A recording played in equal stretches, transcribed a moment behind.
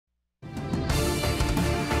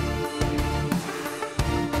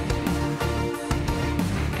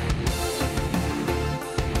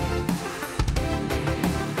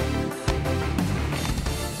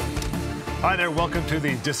Hi there, welcome to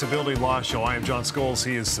the Disability Law Show. I am John Scholes,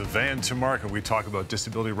 he is Sivan Tumarkin. We talk about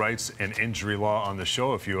disability rights and injury law on the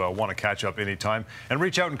show. If you want to catch up anytime, and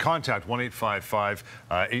reach out and contact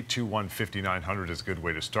 1-855-821-5900 is a good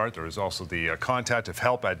way to start. There is also the contact of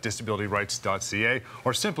help at disabilityrights.ca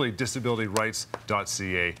or simply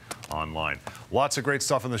disabilityrights.ca online. Lots of great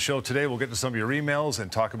stuff on the show today. We'll get to some of your emails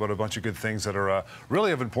and talk about a bunch of good things that are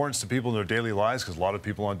really of importance to people in their daily lives, because a lot of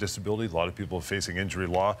people on disability, a lot of people facing injury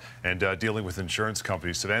law and dealing with insurance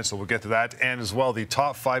companies today. So we'll get to that, and as well the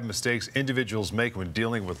top 5 mistakes individuals make when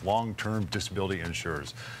dealing with long-term disability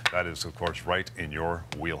insurers. That is, of course, right in your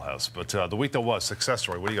wheelhouse. But the week that was, success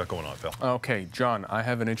story. What do you got going on, Phil? Okay, John, I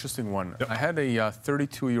have an interesting one. Yep. I had a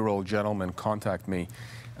 32-year-old gentleman contact me.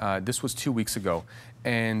 This was 2 weeks ago,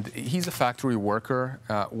 and he's a factory worker,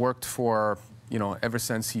 worked for, ever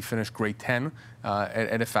since he finished grade 10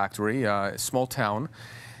 at a factory, small town,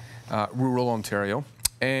 rural Ontario.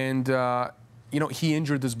 And, he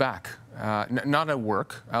injured his back, not at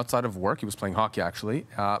work, outside of work. He was playing hockey, actually,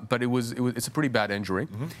 but it's a pretty bad injury.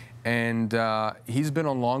 Mm-hmm. And he's been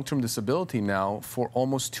on long-term disability now for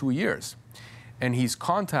almost 2 years. And he's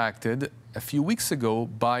contacted a few weeks ago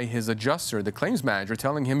by his adjuster, the claims manager,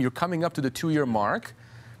 telling him, you're coming up to the 2-year mark,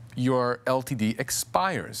 your LTD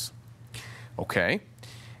expires. Okay.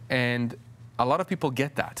 And a lot of people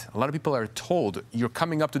get that. A lot of people are told, you're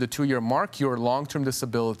coming up to the 2-year mark, your long-term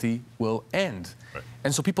disability will end. Right.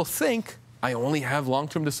 And so people think, I only have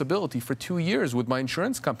long-term disability for 2 years with my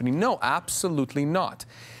insurance company. No, absolutely not.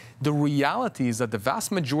 The reality is that the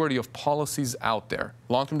vast majority of policies out there,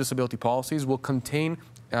 long-term disability policies, will contain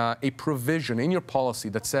a provision in your policy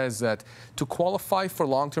that says that to qualify for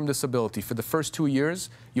long-term disability for the first 2 years,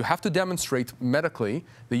 you have to demonstrate medically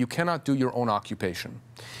that you cannot do your own occupation.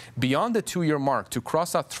 Beyond the 2-year mark, to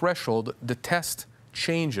cross that threshold, the test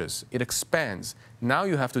changes, it expands. Now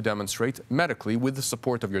you have to demonstrate medically, with the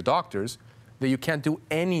support of your doctors, that you can't do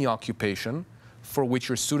any occupation for which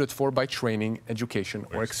you're suited for by training, education,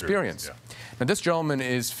 or experience. Yeah. Now, this gentleman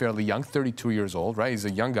is fairly young, 32 years old, right? He's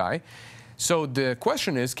a young guy. So the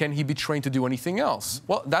question is, can he be trained to do anything else?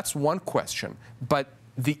 Well, that's one question. But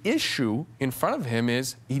the issue in front of him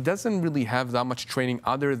is he doesn't really have that much training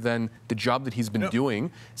other than the job that he's been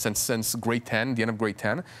doing since grade 10, the end of grade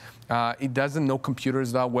 10. He doesn't know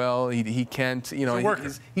computers that well. He can't,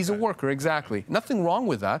 he's a worker, exactly. Nothing wrong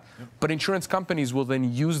with that, but insurance companies will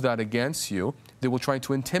then use that against you. They will try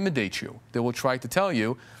to intimidate you. They will try to tell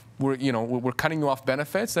you, we're cutting you off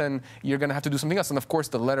benefits and you're going to have to do something else. And of course,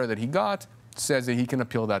 the letter that he got says that he can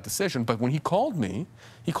appeal that decision. But when he called me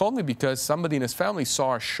because somebody in his family saw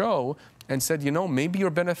our show and said, maybe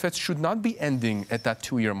your benefits should not be ending at that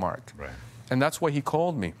 2-year mark. Right. And that's why he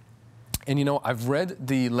called me. And, I've read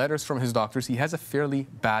the letters from his doctors. He has a fairly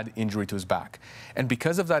bad injury to his back. And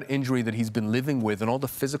because of that injury that he's been living with and all the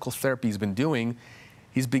physical therapy he's been doing,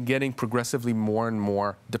 he's been getting progressively more and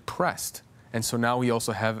more depressed. And so now he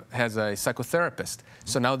also has a psychotherapist.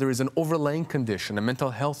 So now there is an overlaying condition, a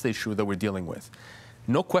mental health issue that we're dealing with.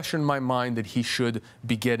 No question in my mind that he should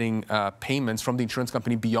be payments from the insurance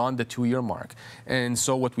company beyond the 2-year mark. And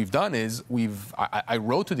so what we've done is I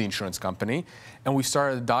wrote to the insurance company and we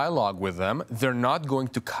started a dialogue with them. They're not going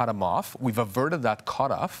to cut him off. We've averted that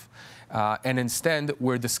cutoff. And instead,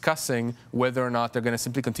 we're discussing whether or not they're going to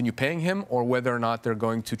simply continue paying him or whether or not they're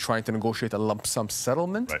going to try to negotiate a lump sum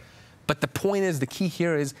settlement. Right. But the point is, the key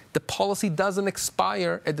here is the policy doesn't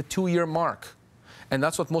expire at the 2-year mark. And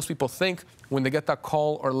that's what most people think when they get that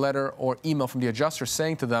call or letter or email from the adjuster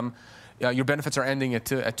saying to them, your benefits are ending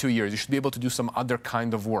at 2 years. You should be able to do some other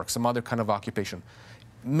kind of work, some other kind of occupation.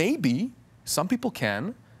 Maybe some people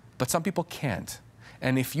can, but some people can't.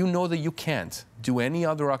 And if you know that you can't do any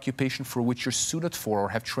other occupation for which you're suited for or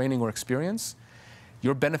have training or experience,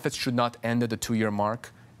 your benefits should not end at the 2-year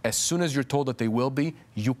mark. As soon as you're told that they will be,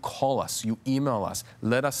 you call us, you email us.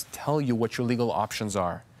 Let us tell you what your legal options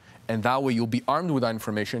are. And that way you'll be armed with that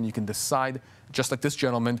information. You can decide, just like this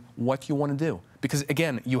gentleman, what you want to do. Because,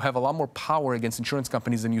 again, you have a lot more power against insurance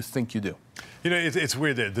companies than you think you do. It's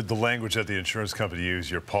weird that the language that the insurance company uses,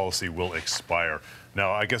 your policy will expire.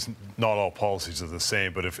 Now, I guess not all policies are the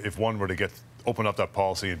same, but if one were to open up that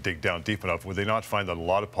policy and dig down deep enough, would they not find that a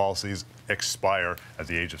lot of policies expire at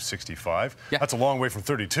the age of 65? Yeah. That's a long way from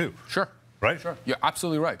 32. Sure. Right? Sure. You're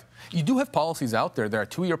absolutely right. You do have policies out there. There are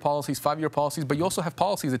 2-year policies, 5-year policies, but you also have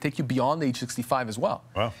policies that take you beyond age 65 as well.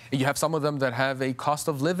 Wow. You have some of them that have a cost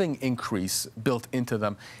of living increase built into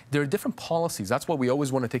them. There are different policies. That's why we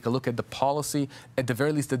always want to take a look at the policy, at the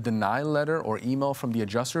very least the denial letter or email from the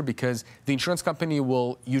adjuster, because the insurance company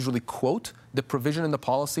will usually quote the provision in the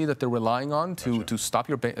policy that they're relying on to stop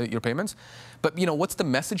your payments. But you know, what's the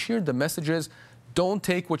message here? The message is, don't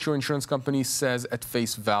take what your insurance company says at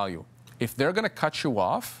face value. If they're going to cut you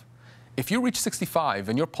off, if you reach 65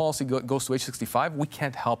 and your policy goes to age 65, we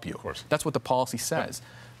can't help you. Of course. That's what the policy says.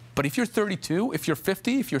 But if you're 32, if you're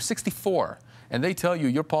 50, if you're 64, and they tell you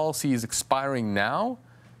your policy is expiring now,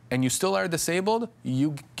 and you still are disabled,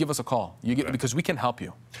 you give us a call because we can help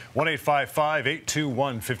you.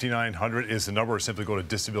 1-855-821-5900 is the number, or simply go to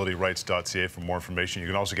disabilityrights.ca for more information. You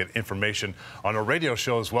can also get information on our radio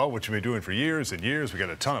show as well, which we've been doing for years and years. We got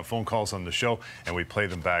a ton of phone calls on the show, and we play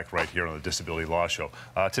them back right here on the Disability Law Show.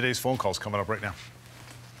 Today's phone call is coming up right now.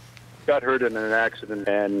 Got hurt in an accident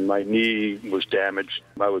and my knee was damaged.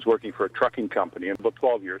 I was working for a trucking company in about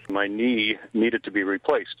 12 years. My knee needed to be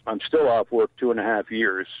replaced. I'm still off work 2.5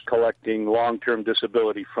 years collecting long-term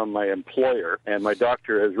disability from my employer, and my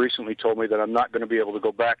doctor has recently told me that I'm not going to be able to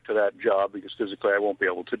go back to that job because physically I won't be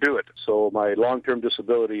able to do it. So my long-term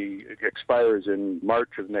disability expires in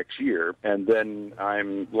March of next year, and then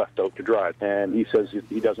I'm left out to dry. And he says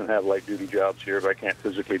he doesn't have light-duty jobs here. If I can't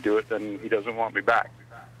physically do it, then he doesn't want me back.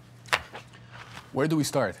 Where do we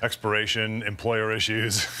start? Expiration, employer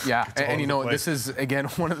issues. Yeah, and you know, this is, again,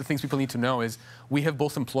 one of the things people need to know is we have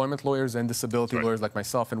both employment lawyers and disability lawyers like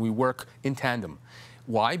myself, and we work in tandem.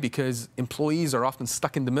 Why? Because employees are often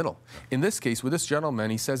stuck in the middle. In this case, with this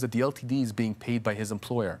gentleman, he says that the LTD is being paid by his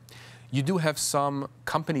employer. You do have some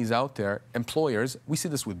companies out there, employers, we see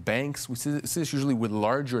this with banks, we see this usually with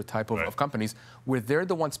larger type of companies, where they're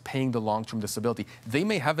the ones paying the long-term disability. They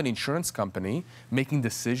may have an insurance company making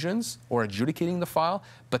decisions or adjudicating the file,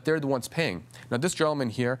 but they're the ones paying. Now, this gentleman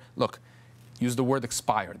here, look, use the word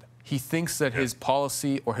expired. He thinks that his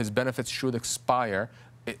policy or his benefits should expire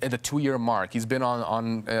at the 2-year mark. He's been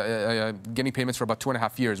on getting payments for about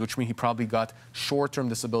 2.5 years, which means he probably got short-term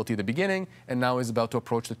disability at the beginning and now is about to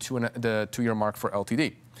approach the 2-year mark for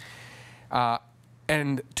LTD.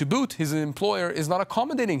 And to boot, his employer is not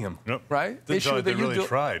accommodating him, right? They really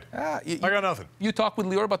tried. I got nothing. You talk with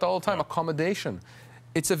Lior about that all the time, accommodation.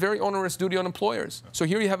 It's a very onerous duty on employers. So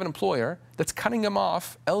here you have an employer that's cutting him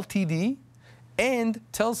off LTD and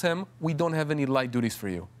tells him, we don't have any light duties for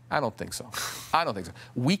you. I don't think so. I don't think so.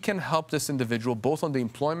 We can help this individual both on the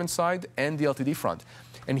employment side and the LTD front.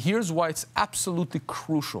 And here's why it's absolutely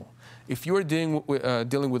crucial. If you're dealing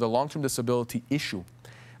with a long-term disability issue,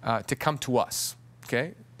 to come to us,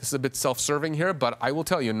 okay? This is a bit self-serving here, but I will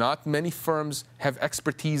tell you, not many firms have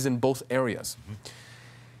expertise in both areas.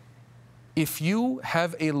 If you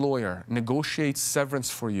have a lawyer negotiate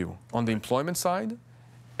severance for you on the employment side,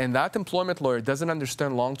 and that employment lawyer doesn't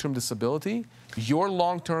understand long-term disability, your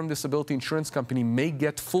long-term disability insurance company may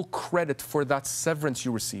get full credit for that severance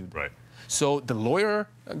you received. Right. So the lawyer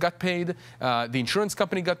got paid, the insurance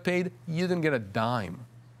company got paid, you didn't get a dime,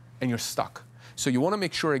 and you're stuck. So you want to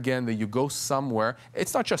make sure, again, that you go somewhere.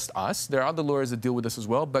 It's not just us. There are other lawyers that deal with this as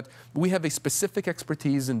well, but we have a specific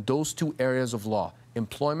expertise in those 2 areas of law,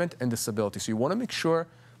 employment and disability. So you want to make sure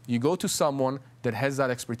you go to someone that has that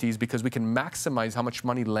expertise because we can maximize how much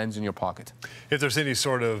money lands in your pocket. If there's any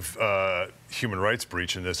sort of human rights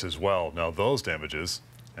breach in this as well, now those damages,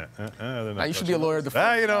 you should be a lawyer.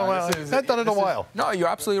 You know, well, I've done it a while. No, you're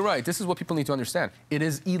absolutely right. This is what people need to understand. It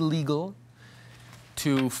is illegal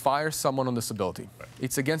to fire someone on disability.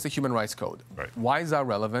 It's against the Human Rights Code. Why is that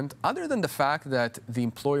relevant? Other than the fact that the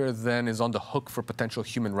employer then is on the hook for potential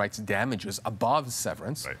human rights damages above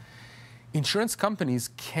severance, insurance companies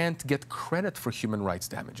can't get credit for human rights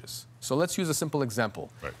damages. So let's use a simple example.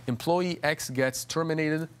 Employee X gets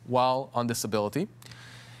terminated while on disability,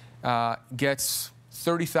 gets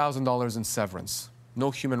 $30,000 in severance, no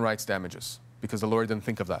human rights damages, because the lawyer didn't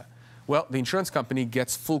think of that. Well, the insurance company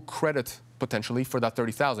gets full credit potentially for that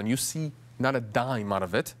 $30,000. You see not a dime out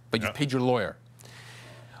of it, but you paid your lawyer.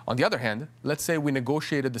 On the other hand, let's say we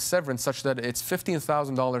negotiated the severance such that it's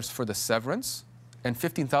 $15,000 for the severance and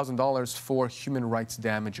 $15,000 for human rights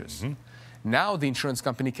damages. Now the insurance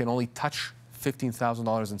company can only touch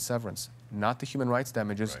 $15,000 in severance, not the human rights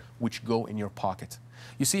damages, which go in your pocket.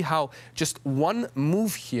 You see how just one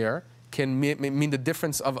move here can mean the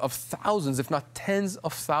difference of thousands, if not tens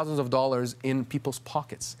of thousands of dollars in people's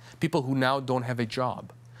pockets, people who now don't have a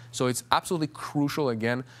job. So it's absolutely crucial,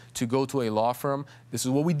 again, to go to a law firm. This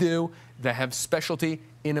is what we do. They have specialty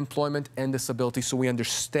in employment and disability, so we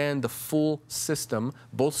understand the full system,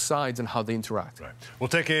 both sides, and how they interact. Right. We'll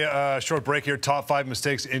take a short break here. Top 5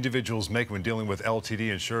 mistakes individuals make when dealing with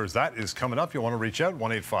LTD insurers. That is coming up. You'll want to reach out,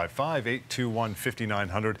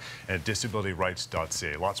 1-855-821-5900 and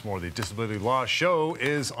disabilityrights.ca. Lots more of the Disability Law Show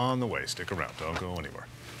is on the way. Stick around. Don't go anywhere.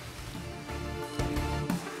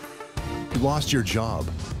 You lost your job.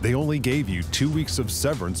 They only gave you 2 weeks of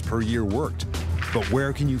severance per year worked. But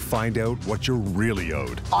where can you find out what you're really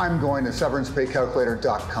owed? I'm going to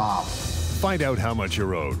severancepaycalculator.com. Find out how much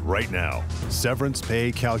you're owed right now.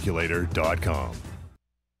 severancepaycalculator.com.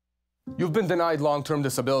 You've been denied long-term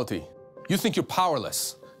disability. You think you're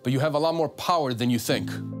powerless, but you have a lot more power than you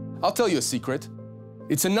think. I'll tell you a secret.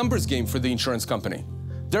 It's a numbers game for the insurance company.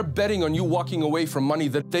 They're betting on you walking away from money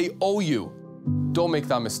that they owe you. Don't make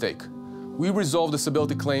that mistake. We resolve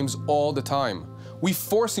disability claims all the time. We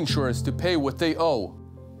force insurers to pay what they owe.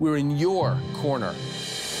 We're in your corner.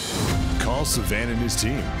 Call Sivan and his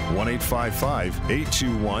team,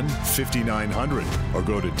 1-855-821-5900, or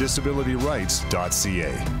go to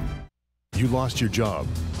disabilityrights.ca. You lost your job.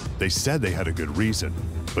 They said they had a good reason,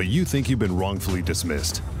 but you think you've been wrongfully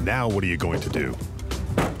dismissed. Now what are you going to do?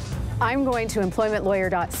 I'm going to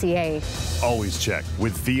employmentlawyer.ca. Always check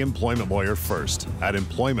with the employment lawyer first at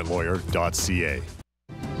employmentlawyer.ca.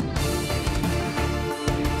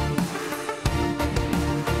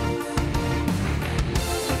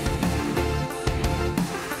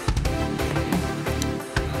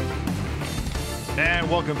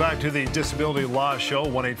 And welcome back to the Disability Law Show,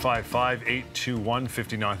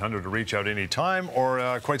 1-855-821-5900 to reach out anytime,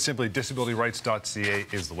 or quite simply, disabilityrights.ca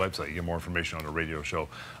is the website. You get more information on the radio show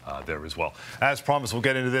there as well. As promised, we'll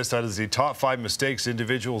get into this. That is the top 5 mistakes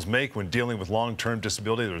individuals make when dealing with long-term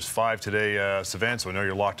disability. There's 5 today, Sivan, so I know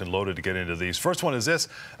you're locked and loaded to get into these. First one is this: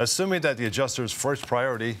 assuming that the adjuster's first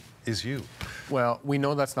priority is you. Well, we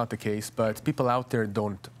know that's not the case, but people out there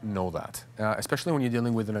don't know that, especially when you're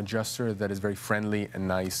dealing with an adjuster that is very friendly and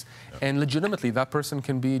nice. Yep. And legitimately, that person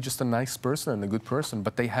can be just a nice person and a good person,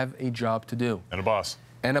 but they have a job to do. And a boss.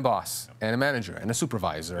 And a boss, yep. And a manager, and a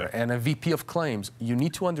supervisor, yep. And a VP of claims. You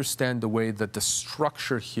need to understand the way that the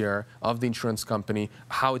structure here of the insurance company,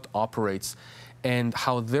 how it operates, and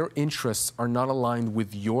how their interests are not aligned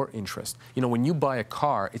with your interest. You know, when you buy a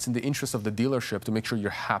car, it's in the interest of the dealership to make sure you're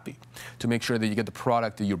happy, to make sure that you get the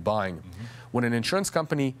product that you're buying. Mm-hmm. When an insurance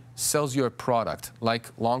company sells you a product like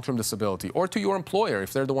long-term disability, or to your employer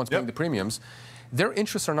if they're the ones paying the premiums, their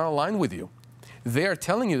interests are not aligned with you. They are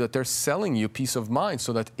telling you that they're selling you peace of mind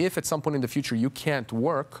so that if at some point in the future you can't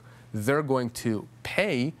work, they're going to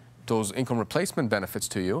pay those income replacement benefits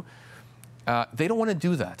to you. They don't want to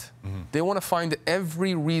do that. Mm-hmm. They want to find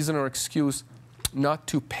every reason or excuse not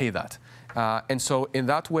to pay that. And so in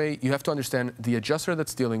that way, you have to understand the adjuster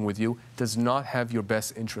that's dealing with you does not have your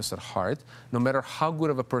best interest at heart, no matter how good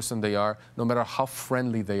of a person they are, no matter how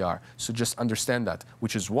friendly they are. So just understand that,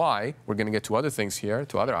 which is why we're going to get to other things here,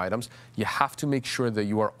 to other items. You have to make sure that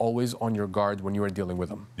you are always on your guard when you are dealing with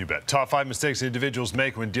them. You bet. Top 5 mistakes individuals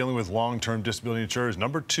make when dealing with long-term disability insurers.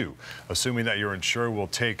 Number 2, assuming that your insurer will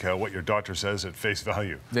take what your doctor says at face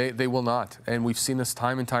value. They will not. And we've seen this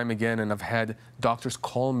time and time again, and I've had doctors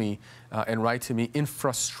call me and write to me in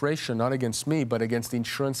frustration, not against me, but against the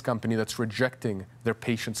insurance company that's rejecting their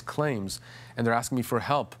patients' claims. And they're asking me for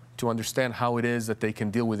help to understand how it is that they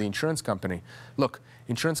can deal with the insurance company. Look,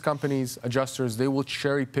 insurance companies, adjusters, they will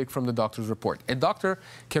cherry pick from the doctor's report. A doctor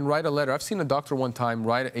can write a letter. I've seen a doctor one time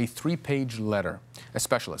write a 3-page letter, a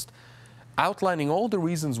specialist, outlining all the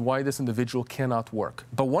reasons why this individual cannot work.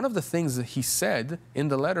 But one of the things that he said in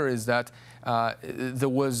the letter is that there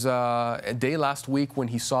was a day last week when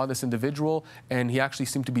he saw this individual and he actually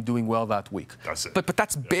seemed to be doing well that week. That's it. But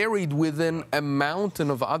that's buried within a mountain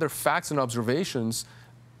of other facts and observations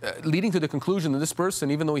leading to the conclusion that this person,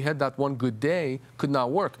 even though he had that one good day, could not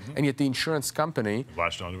work. Mm-hmm. And yet the insurance company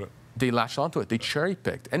latched onto it. They latched onto it. They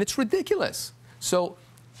cherry-picked. And it's ridiculous. So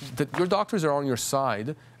your doctors are on your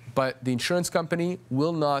side, but the insurance company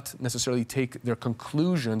will not necessarily take their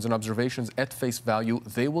conclusions and observations at face value.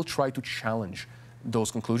 They will try to challenge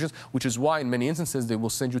those conclusions, which is why in many instances they will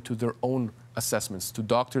send you to their own assessments, to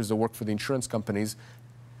doctors that work for the insurance companies,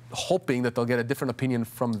 hoping that they'll get a different opinion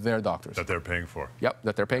from their doctors. That they're paying for. Yep,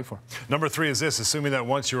 that they're paying for. Number 3 is this: assuming that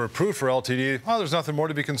once you're approved for LTD, well, there's nothing more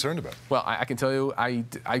to be concerned about. Well, I can tell you, I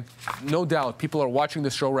no doubt people are watching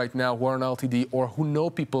this show right now who are on LTD or who know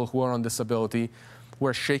people who are on disability, who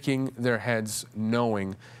are shaking their heads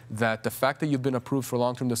knowing that the fact that you've been approved for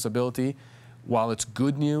long-term disability, while it's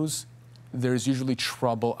good news, there's usually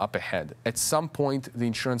trouble up ahead. At some point, the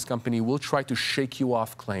insurance company will try to shake you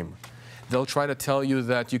off claim. They'll try to tell you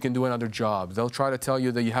that you can do another job. They'll try to tell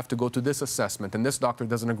you that you have to go to this assessment, and this doctor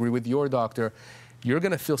doesn't agree with your doctor. You're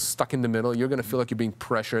going to feel stuck in the middle. You're going to feel like you're being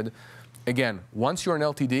pressured. Again, once you're an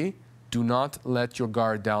LTD, do not let your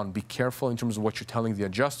guard down. Be careful in terms of what you're telling the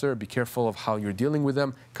adjuster. Be careful of how you're dealing with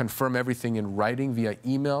them. Confirm everything in writing via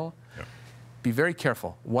email. Yep. Be very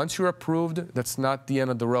careful. Once you're approved, that's not the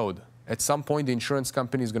end of the road. At some point, the insurance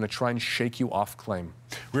company is going to try and shake you off claim.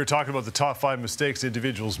 We were talking about the top 5 mistakes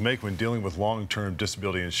individuals make when dealing with long-term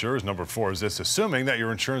disability insurers. Number 4 is this: assuming that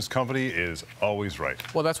your insurance company is always right.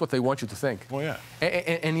 Well, that's what they want you to think. Well, yeah.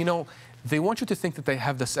 And you know, they want you to think that they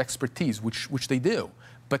have this expertise, which they do.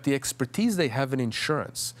 But the expertise they have in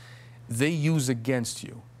insurance, they use against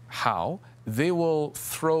you. How? They will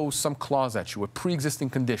throw some clause at you, a pre-existing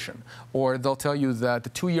condition, or they'll tell you that the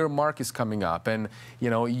 2-year mark is coming up and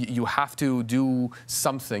you have to do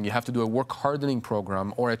something. You have to do a work hardening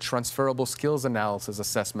program or a transferable skills analysis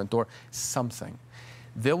assessment or something.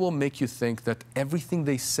 They will make you think that everything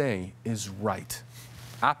they say is right.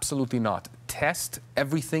 Absolutely not. Test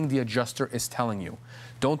everything the adjuster is telling you.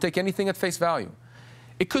 Don't take anything at face value.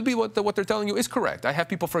 It could be what they're telling you is correct. I have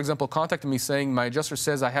people, for example, contacting me saying, my adjuster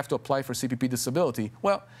says I have to apply for CPP disability.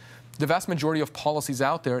 Well, the vast majority of policies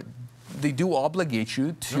out there, they do obligate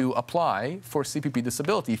you to apply for CPP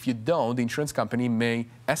disability. If you don't, the insurance company may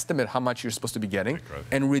estimate how much you're supposed to be getting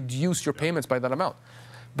and reduce your payments by that amount.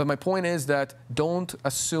 But my point is that don't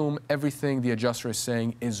assume everything the adjuster is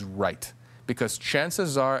saying is right, because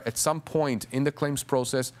chances are at some point in the claims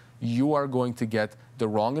process, you are going to get the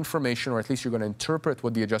wrong information, or at least you're going to interpret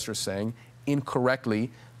what the adjuster is saying incorrectly,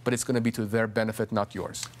 but it's going to be to their benefit, not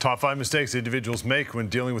yours. Top 5 mistakes individuals make when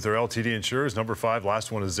dealing with their LTD insurers. Number 5,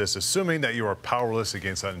 last one, is this: assuming that you are powerless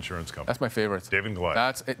against that insurance company. That's my favorite. David and Goliath.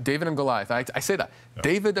 That's it, David and Goliath. I say that. Yeah.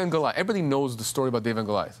 David and Goliath. Everybody knows the story about David and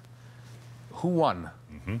Goliath. Who won?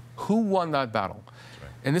 Who won that battle? Right.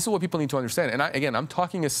 And this is what people need to understand. And again, I'm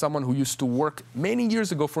talking as someone who used to work many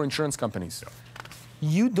years ago for insurance companies. Yeah.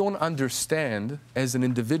 You don't understand, as an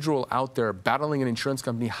individual out there battling an insurance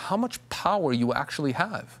company, how much power you actually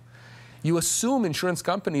have. You assume insurance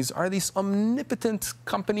companies are these omnipotent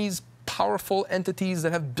companies, powerful entities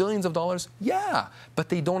that have billions of dollars. Yeah, but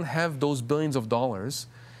they don't have those billions of dollars.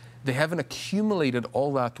 They haven't accumulated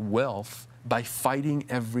all that wealth by fighting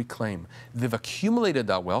every claim. They've accumulated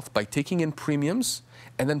that wealth by taking in premiums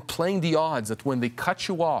and then playing the odds that when they cut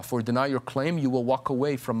you off or deny your claim, you will walk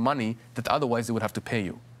away from money that otherwise they would have to pay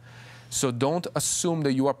you. So don't assume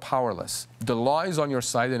that you are powerless. The law is on your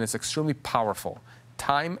side, and it's extremely powerful.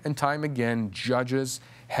 Time and time again, judges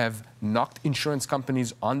have knocked insurance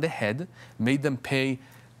companies on the head, made them pay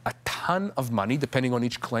a ton of money depending on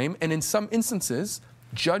each claim, and in some instances,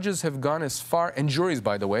 judges have gone as far, and juries,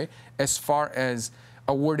 by the way, as far as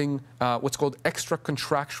awarding what's called extra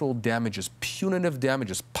contractual damages, punitive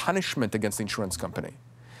damages, punishment against the insurance company.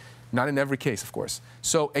 Not in every case, of course.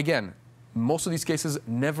 So again, most of these cases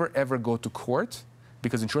never ever go to court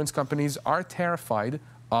because insurance companies are terrified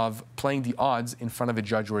of playing the odds in front of a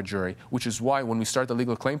judge or a jury, which is why when we start the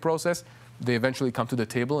legal claim process, they eventually come to the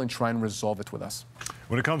table and try and resolve it with us.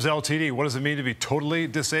 When it comes to LTD, what does it mean to be totally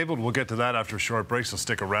disabled? We'll get to that after a short break, so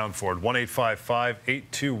stick around for it.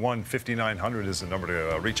 1-855-821-5900 is the number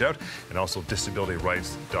to reach out, and also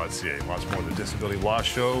disabilityrights.ca. Lots more. The Disability Law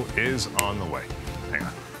Show is on the way. Hang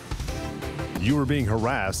on. You were being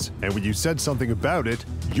harassed, and when you said something about it,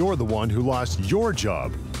 you're the one who lost your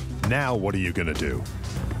job. Now what are you going to do?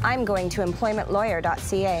 I'm going to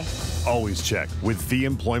employmentlawyer.ca. Always check with the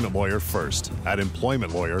employment lawyer first at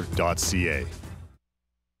employmentlawyer.ca.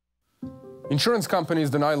 Insurance companies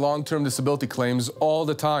deny long-term disability claims all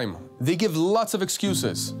the time. They give lots of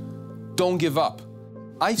excuses. Don't give up.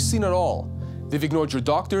 I've seen it all. They've ignored your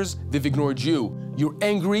doctors, they've ignored you. You're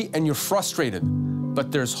angry and you're frustrated.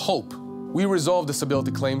 But there's hope. We resolve disability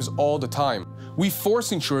claims all the time. We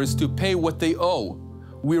force insurers to pay what they owe.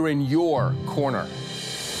 We're in your corner.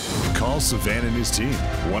 Call Sivan and his team,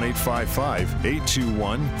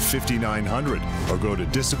 1-855-821-5900, or go to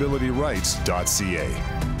disabilityrights.ca.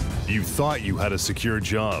 You thought you had a secure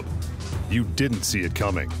job. You didn't see it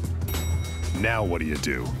coming. Now what do you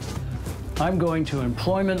do? I'm going to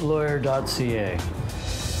employmentlawyer.ca.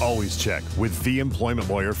 Always check with the employment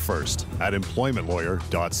lawyer first at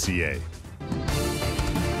employmentlawyer.ca.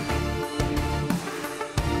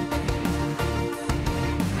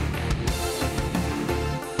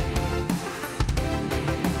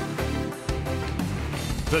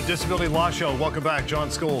 The Disability Law Show. Welcome back. John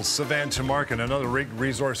Scholes, Sivan, Tumarkin. Another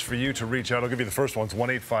resource for you to reach out. I'll give you the first one. It's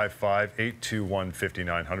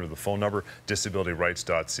 1-855-821-5900. The phone number,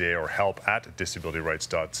 disabilityrights.ca, or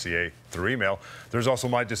help@disabilityrights.ca through email. There's also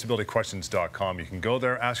mydisabilityquestions.com. You can go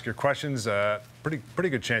there, ask your questions. Pretty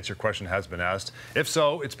good chance your question has been asked. If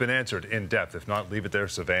so, it's been answered in depth. If not, leave it there.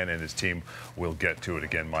 Sivan and his team will get to it.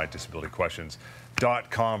 Again,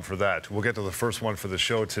 mydisabilityquestions.com for that. We'll get to the first one for the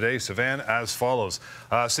show today. Sivan, as follows.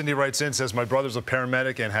 Cindy writes in, says, my brother's a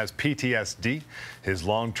paramedic and has PTSD. His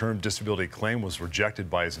long-term disability claim was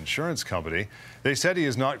rejected by his insurance company. They said he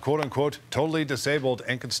is not, quote-unquote, totally disabled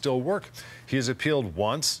and can still work. He has appealed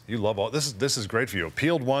once. You love all this. This is great for you.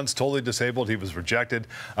 Appealed once, totally disabled. He was rejected.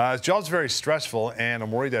 His job's very stressful, and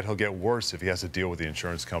I'm worried that he'll get worse if he has to deal with the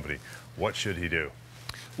insurance company. What should he do?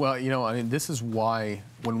 Well, you know, I mean, this is why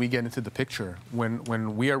when we get into the picture,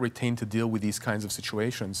 when we are retained to deal with these kinds of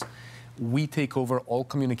situations, we take over all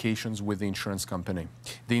communications with the insurance company.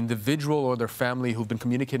 The individual or their family who've been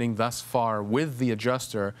communicating thus far with the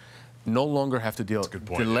adjuster no longer have to deal. That's a good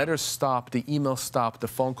point. The letters stop, the emails stop, the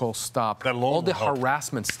phone calls stop, all the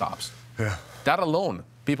harassment stops. Yeah. That alone,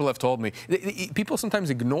 people have told me. People sometimes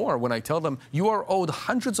ignore when I tell them, you are owed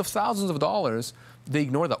hundreds of thousands of dollars. They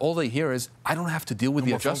ignore that. All they hear is, I don't have to deal with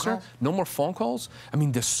the adjuster. No more phone calls. I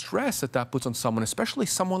mean, the stress that puts on someone, especially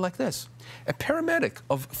someone like this, a paramedic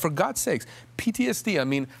for God's sakes, PTSD. I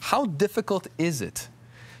mean, how difficult is it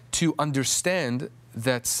to understand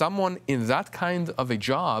that someone in that kind of a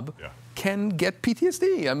job can get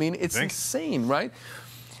PTSD? I mean, it's insane, right?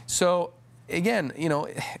 So again, you know,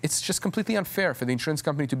 it's just completely unfair for the insurance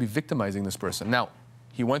company to be victimizing this person. Now,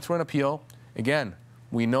 he went through an appeal. Again,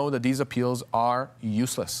 we know that these appeals are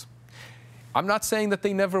useless. I'm not saying that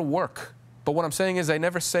they never work, but what I'm saying is I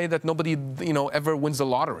never say that nobody, you know, ever wins the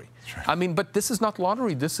lottery. Right. I mean, but this is not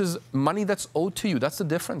lottery. This is money that's owed to you. That's the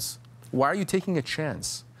difference. Why are you taking a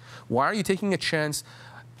chance? Why are you taking a chance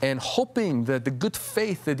and hoping that the good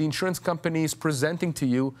faith that the insurance company is presenting to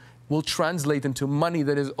you will translate into money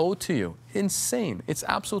that is owed to you? Insane. It's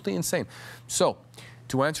absolutely insane. So,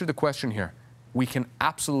 to answer the question here, we can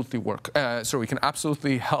absolutely we can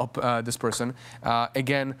absolutely help this person.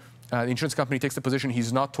 Again, the insurance company takes the position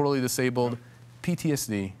he's not totally disabled.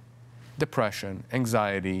 PTSD, depression,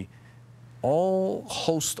 anxiety, all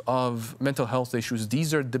host of mental health issues.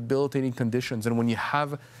 These are debilitating conditions. And when you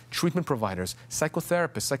have treatment providers,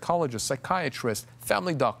 psychotherapists, psychologists, psychiatrists,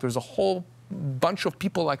 family doctors, a whole bunch of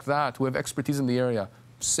people like that who have expertise in the area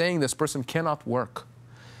saying this person cannot work,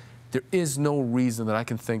 there is no reason that I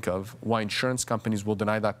can think of why insurance companies will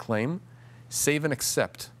deny that claim, save and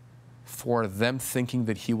except for them thinking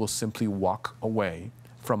that he will simply walk away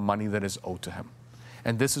from money that is owed to him.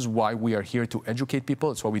 And this is why we are here to educate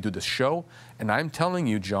people. It's why we do this show. And I'm telling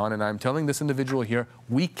you, John, and I'm telling this individual here,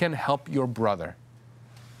 we can help your brother.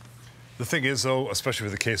 The thing is, though, especially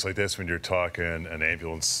with a case like this, when you're talking an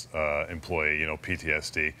ambulance employee, you know,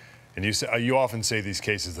 PTSD, and you often say these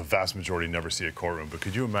cases, the vast majority never see a courtroom. But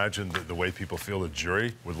could you imagine the way people feel? The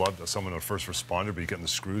jury would love someone, a first responder, be getting the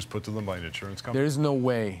screws put to them by an insurance company? There is no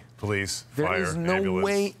way. Police, there fire, is no ambulance.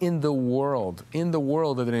 way in the world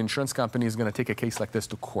that an insurance company is going to take a case like this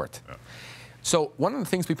to court. Yeah. So one of the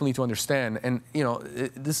things people need to understand, and you know,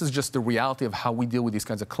 this is just the reality of how we deal with these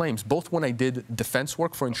kinds of claims, both when I did defense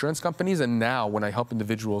work for insurance companies and now when I help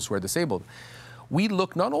individuals who are disabled. We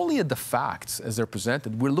look not only at the facts as they're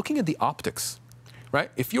presented, we're looking at the optics,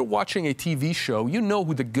 right? If you're watching a TV show, you know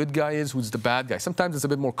who the good guy is, who's the bad guy. Sometimes it's a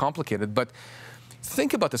bit more complicated, but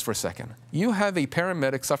think about this for a second. You have a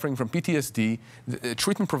paramedic suffering from PTSD. The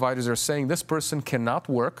treatment providers are saying this person cannot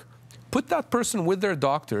work. Put that person with their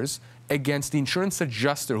doctors against the insurance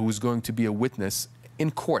adjuster who's going to be a witness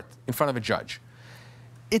in court, in front of a judge.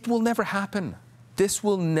 It will never happen. This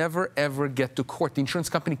will never, ever get to court. The insurance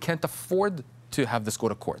company can't afford to have this go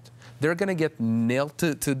to court. They're going to get nailed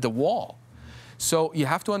to the wall. So you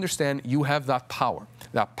have to understand you have that power.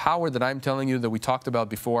 That power that I'm telling you that we talked about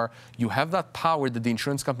before, you have that power that the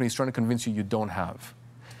insurance company is trying to convince you don't have.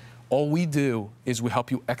 All we do is we help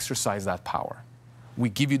you exercise that power. We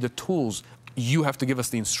give you the tools. You have to give us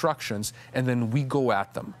the instructions, and then we go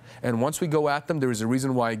at them. And once we go at them, there is a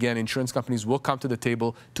reason why, again, insurance companies will come to the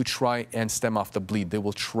table to try and stem off the bleed. They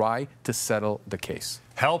will try to settle the case.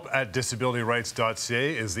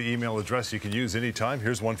 Help@disabilityrights.ca is the email address you can use anytime.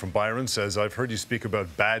 Here's one from Byron. Says, I've heard you speak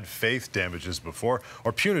about bad faith damages before,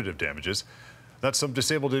 or punitive damages, that some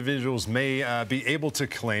disabled individuals may be able to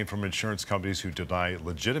claim from insurance companies who deny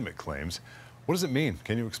legitimate claims. What does it mean?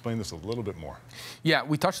 Can you explain this a little bit more? Yeah,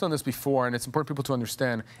 we touched on this before, and it's important for people to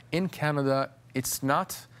understand. In Canada, it's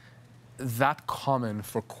not that common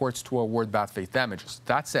for courts to award bad faith damages.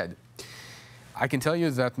 That said, I can tell you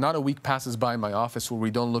that not a week passes by in my office where we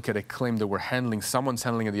don't look at a claim that we're handling, someone's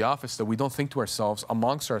handling at the office, that we don't think to ourselves,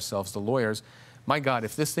 amongst ourselves, the lawyers, my God,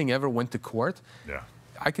 if this thing ever went to court,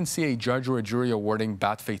 I can see a judge or a jury awarding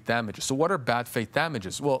bad faith damages. So what are bad faith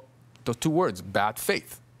damages? Well, the two words, bad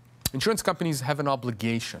faith. Insurance companies have an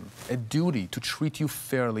obligation, a duty to treat you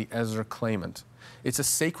fairly as their claimant. It's a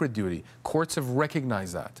sacred duty. Courts have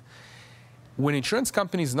recognized that. When insurance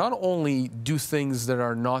companies not only do things that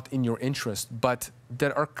are not in your interest, but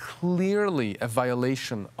that are clearly a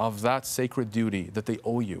violation of that sacred duty that they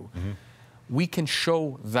owe you, we can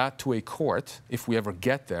show that to a court if we ever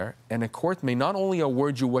get there, and a court may not only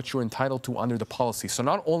award you what you're entitled to under the policy, so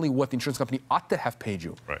not only what the insurance company ought to have paid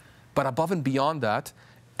you, but above and beyond that,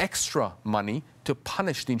 extra money to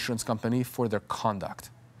punish the insurance company for their conduct.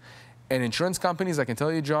 And insurance companies, I can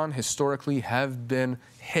tell you, John, historically have been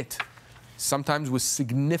hit, sometimes with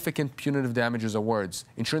significant punitive damages awards.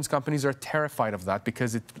 Insurance companies are terrified of that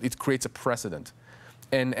because it creates a precedent.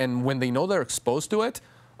 And when they know they're exposed to it,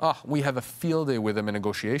 we have a field day with them in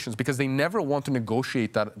negotiations because they never want to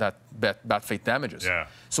negotiate that bad faith damages.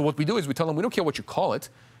 So what we do is we tell them, we don't care what you call it.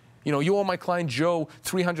 You know, you owe my client Joe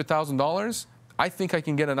 $300,000. I think I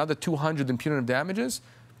can get another $200 in punitive damages.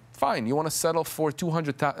 Fine. You want to settle for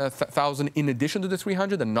 $200,000 in addition to the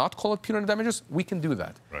 $300 and not call it punitive damages? We can do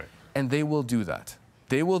that. And they will do that.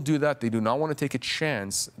 They will do that. They do not want to take a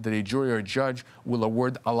chance that a jury or a judge will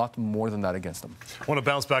award a lot more than that against them. I want to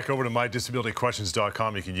bounce back over to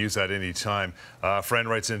mydisabilityquestions.com. You can use that anytime. A friend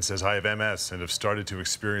writes in and says, I have MS and have started to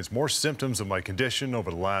experience more symptoms of my condition over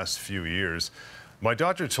the last few years. My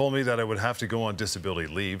doctor told me that I would have to go on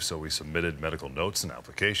disability leave, so we submitted medical notes and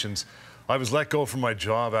applications. I was let go from my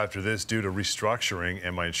job after this due to restructuring,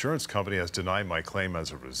 and my insurance company has denied my claim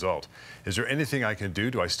as a result. Is there anything I can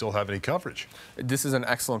do? Do I still have any coverage? This is an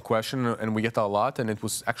excellent question, and we get that a lot, and it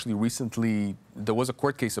was actually recently, there was a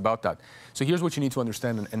court case about that. So here's what you need to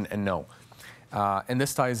understand and know. And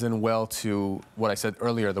this ties in well to what I said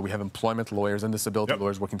earlier, that we have employment lawyers and disability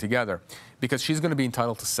lawyers working together, because she's going to be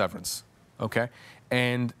entitled to severance, okay?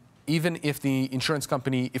 And even if the insurance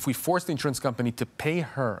company, if we force the insurance company to pay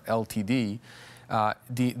her LTD,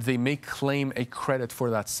 they may claim a credit for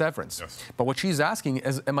that severance. But what she's asking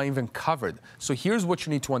is, am I even covered? So here's what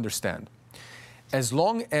you need to understand. As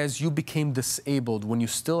long as you became disabled when you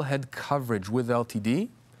still had coverage with LTD,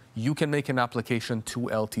 you can make an application to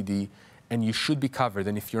LTD and you should be covered.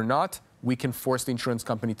 And if you're not, we can force the insurance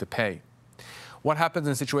company to pay. What happens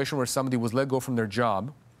in a situation where somebody was let go from their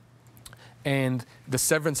job, and the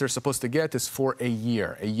severance they're supposed to get is for a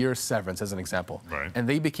year severance, as an example. And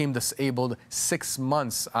they became disabled 6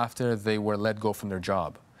 months after they were let go from their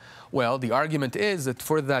job. Well, the argument is that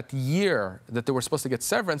for that year that they were supposed to get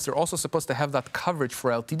severance, they're also supposed to have that coverage for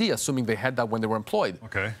LTD, assuming they had that when they were employed.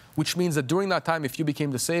 Which means that during that time, if you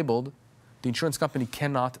became disabled, the insurance company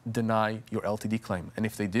cannot deny your LTD claim. And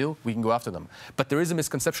if they do, we can go after them. But there is a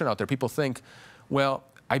misconception out there. People think, well,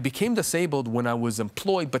 I became disabled when I was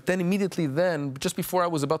employed, but then immediately then, just before I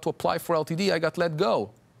was about to apply for LTD, I got let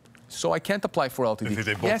go. So I can't apply for LTD. If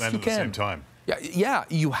they both end at the same time. Yeah,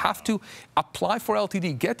 you have to apply for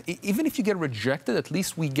LTD. Even if you get rejected, at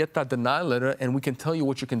least we get that denial letter and we can tell you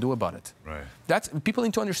what you can do about it. People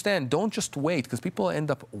need to understand, don't just wait, because people end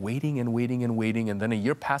up waiting and waiting and waiting, and then a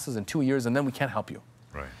year passes and 2 years, and then we can't help you.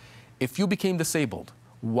 If you became disabled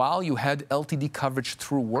while you had LTD coverage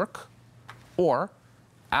through work, or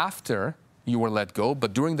after you were let go,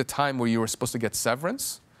 but during the time where you were supposed to get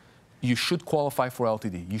severance, you should qualify for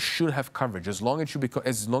LTD. You should have coverage as long as you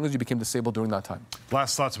became disabled during that time.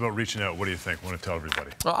 Last thoughts about reaching out. What do you think? I want to tell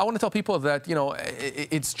everybody. I want to tell people that, you know,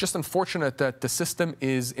 it's just unfortunate that the system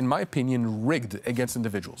is, in my opinion, rigged against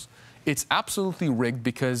individuals. It's absolutely rigged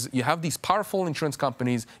because you have these powerful insurance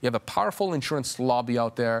companies, you have a powerful insurance lobby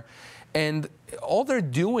out there, and all they're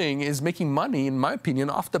doing is making money, in my opinion,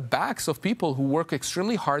 off the backs of people who work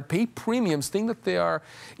extremely hard, pay premiums, think that they are,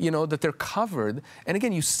 you know, that they're covered. And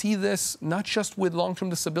again, you see this not just with long-term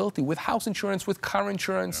disability, with house insurance, with car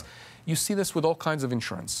insurance. You see this with all kinds of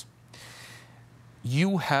insurance.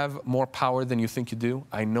 You have more power than you think you do.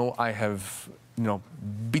 I know I have, you know,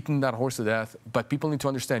 beaten that horse to death, but people need to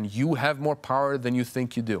understand you have more power than you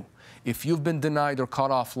think you do. If you've been denied or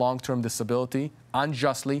cut off long-term disability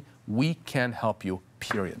unjustly, we can help you,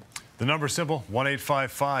 period. The number's simple,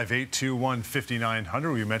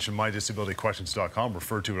 1-855-821-5900. We mentioned mydisabilityquestions.com,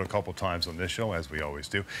 referred to it a couple times on this show, as we always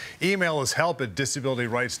do. Email us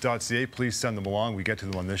help@disabilityrights.ca. Please send them along. We get to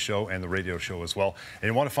them on this show and the radio show as well. And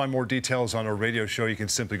you want to find more details on our radio show, you can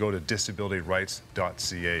simply go to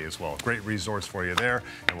disabilityrights.ca as well. Great resource for you there.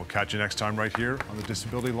 And we'll catch you next time right here on the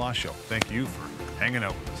Disability Law Show. Thank you for hanging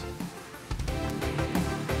out with us.